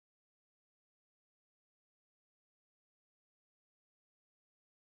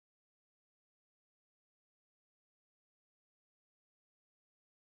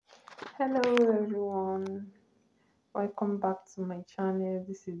Hello everyone, welcome back to my channel.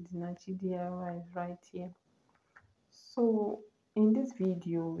 This is Dinachi DIY right here. So in this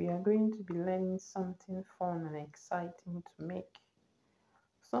video we are going to be learning something fun and exciting to make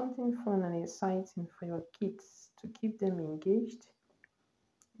something fun and exciting for your kids to keep them engaged.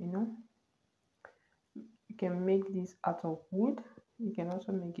 You can make this out of wood. You can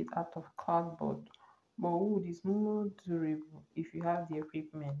also make it out of cardboard, but wood is more durable if you have the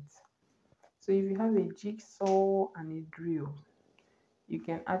equipment. So if you have a jigsaw and a drill, you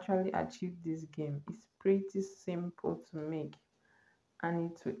can actually achieve this game. It's pretty simple to make,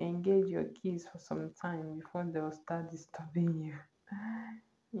 and it will engage your kids for some time before they'll start disturbing you.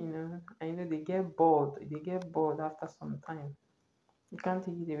 I know they get bored after some time. You can't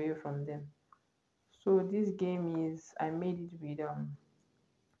take it away from them. So this game is, I made it with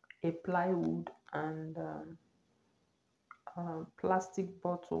a plywood and plastic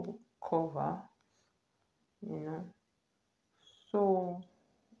bottle cover, you know. So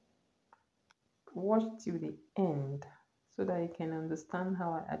watch till the end so that you can understand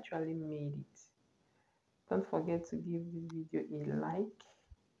how I actually made it. Don't forget to give this video a like.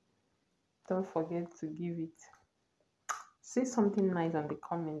 Don't forget to say something nice on the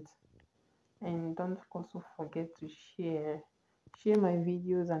comment, and don't also forget to share my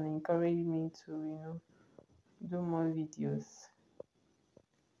videos and encourage me to do more videos.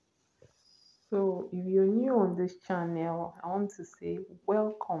 So if you're new on this channel, I want to say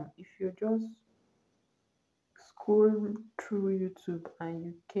welcome. If you're just scroll through YouTube and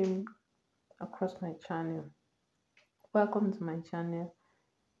you came across my channel, welcome to my channel.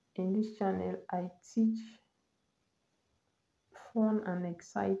 In this channel I teach fun and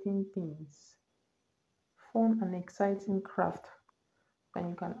exciting things, fun and exciting craft that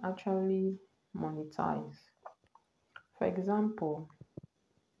you can actually monetize. For example,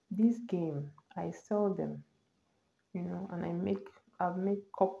 this game I sell them, and I've made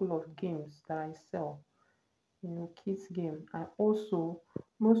couple of games that I sell, kids game. I also,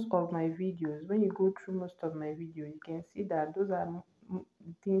 most of my videos, when you go through most of my videos, you can see that those are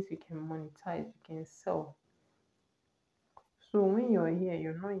things you can monetize, you can sell. So when you're here,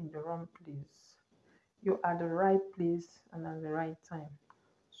 you're not in the wrong place, you're at the right place and at the right time.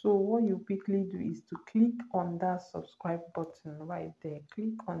 So what you quickly do is to click on that subscribe button right there.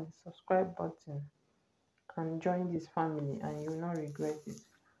 Click on the subscribe button and join this family, and you will not regret it.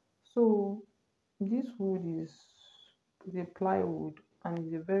 So this wood is a plywood, and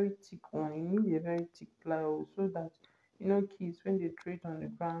it's a very thick one. You need a very thick plywood so that kids, when they throw it on the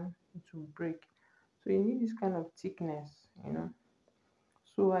ground, it will break. So you need this kind of thickness.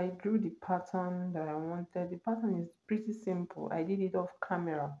 So I drew the pattern that I wanted. The pattern is pretty simple. I did it off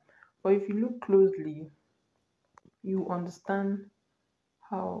camera, but if you look closely, you understand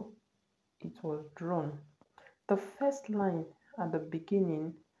how it was drawn. The first line at the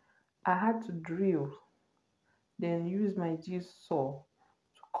beginning, I had to drill, then use my jigsaw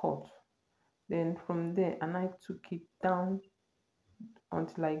to cut. Then from there, and I took it down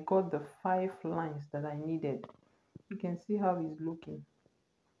until I got the 5 lines that I needed. You can see how it's looking.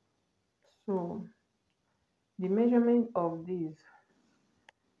 So the measurement of this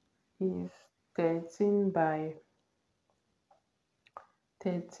is 13 by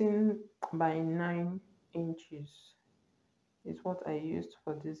 9 inches is what I used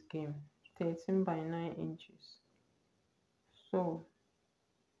for this game. 13 by 9 inches. So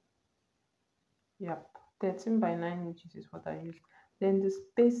yep, 13 by 9 inches is what I used. Then the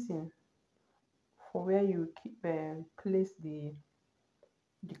spacing for where you place the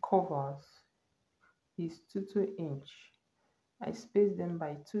covers is 2 inch. I spaced them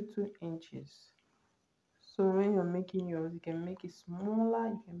by 2 inches. So when you're making yours, you can make it smaller,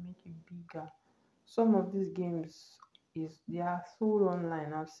 you can make it bigger. Some of these games they are sold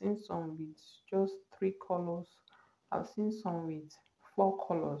online. I've seen some with just 3 colors. I've seen some with 4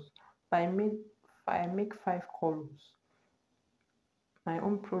 colors. But I make 5 colors. My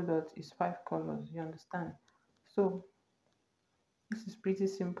own product is 5 colors, you understand? So this is pretty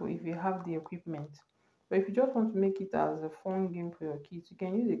simple if you have the equipment. But if you just want to make it as a fun game for your kids, you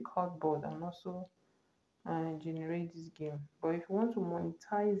can use a cardboard and also generate this game. But if you want to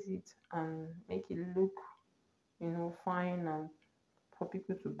monetize it and make it look fine and for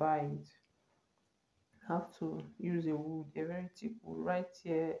people to buy it, you have to use a wood, a very thick wood right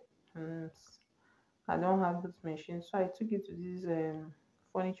here. I don't have this machine, so I took it to these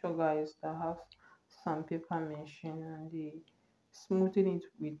furniture guys that have sandpaper machine, and they smoothed it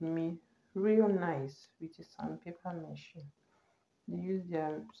with me real nice with a sandpaper machine. They use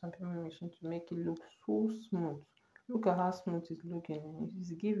their sandpaper machine to make it look so smooth. Look at how smooth it's looking.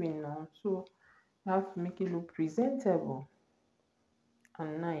 It's giving now, so you have to make it look presentable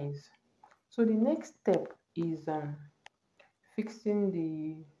and nice. So the next step is fixing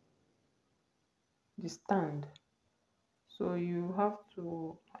the stand. So you have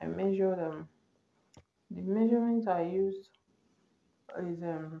to, I measured the measurement I used is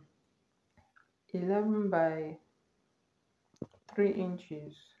 11 by 3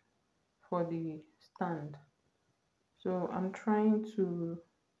 inches for the stand. So I'm trying to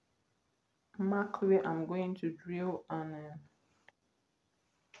mark where I'm going to drill and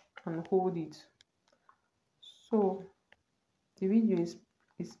hold it. So the video is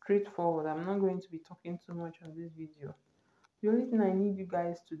straightforward. I'm not going to be talking too much on this video. The only thing I need you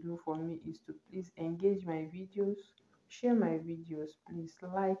guys to do for me is to please engage my videos, share my videos, please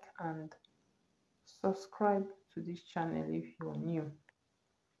like and subscribe to this channel if you're new.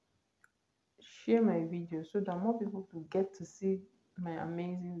 Share my videos so that more people will get to see my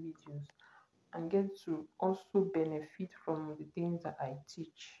amazing videos and get to also benefit from the things that I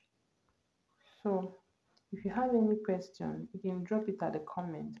teach. So if you have any question, you can drop it at the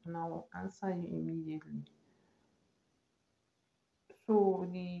comment and I will answer you immediately. So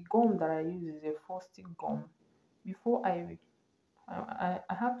the gum that I use is a 4-stick gum. Before I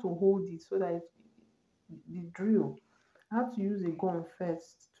have to hold it so that the drill, I have to use a gum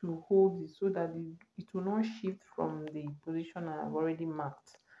first to hold it so that it will not shift from the position I have already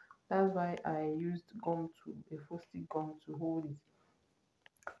marked. That's why I used gum to a 4-stick gum to hold it.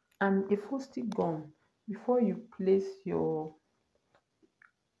 And a 4-stick gum, before you place your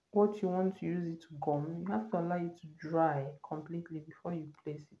what you want to use it to gum, you have to allow it to dry completely before you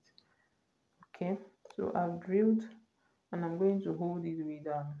place it. Okay, so I've drilled and I'm going to hold it with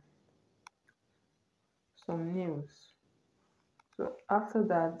some nails. So after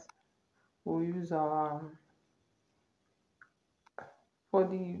that, we'll use our for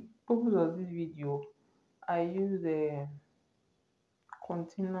the purpose of this video, I use a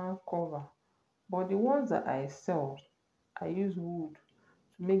container cover, but the ones that I sell, I use wood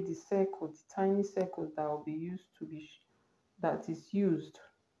to make the circle, the tiny circles that will be used to be that is used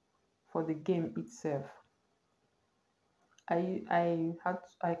for the game itself. I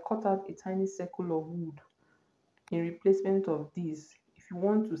cut out a tiny circle of wood in replacement of this. If you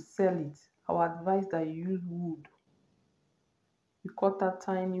want to sell it, I would advise that you use wood. You cut out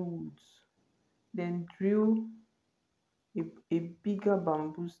tiny woods, then drill a bigger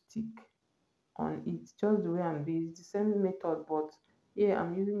bamboo stick on it, just the way I'm doing. It's the same method, but here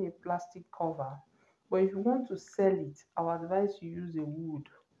I'm using a plastic cover. But if you want to sell it, I would advise you use a wood.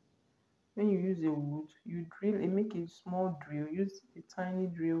 When you use a wood, you drill and make a small drill, use a tiny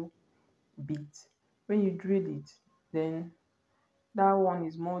drill bit. When you drill it, then that one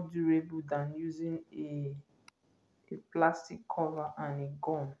is more durable than using a plastic cover and a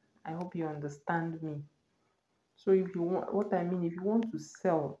gum. I hope you understand me. So if you want, what I mean, if you want to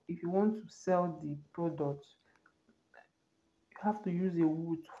sell the product, you have to use a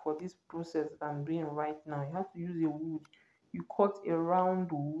wood for this process I'm doing right now. You have to use a wood. You cut a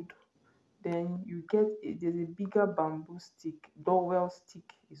round wood, then you get there's a bigger bamboo stick. Dowel stick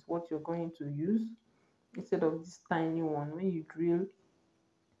is what you're going to use instead of this tiny one. When you drill,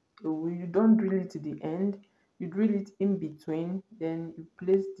 you don't drill it to the end, you drill it in between, then you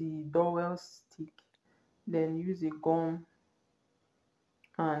place the dowel stick, then use a gum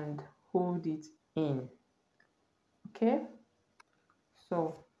and hold it in. Okay,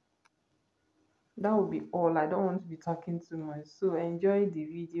 so that will be all. I don't want to be talking too much, so enjoy the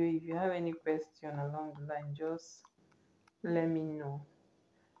video. If you have any question along the line, just let me know.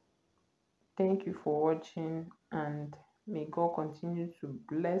 Thank you for watching, and may God continue to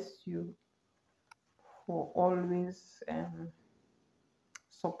bless you for always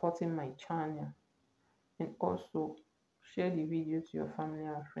supporting my channel, and also share the video to your family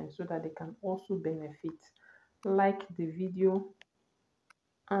and friends so that they can also benefit. Like the video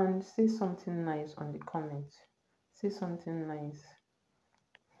and say something nice on the comments. Say something nice.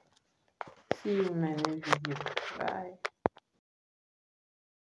 See you in my next video. Bye.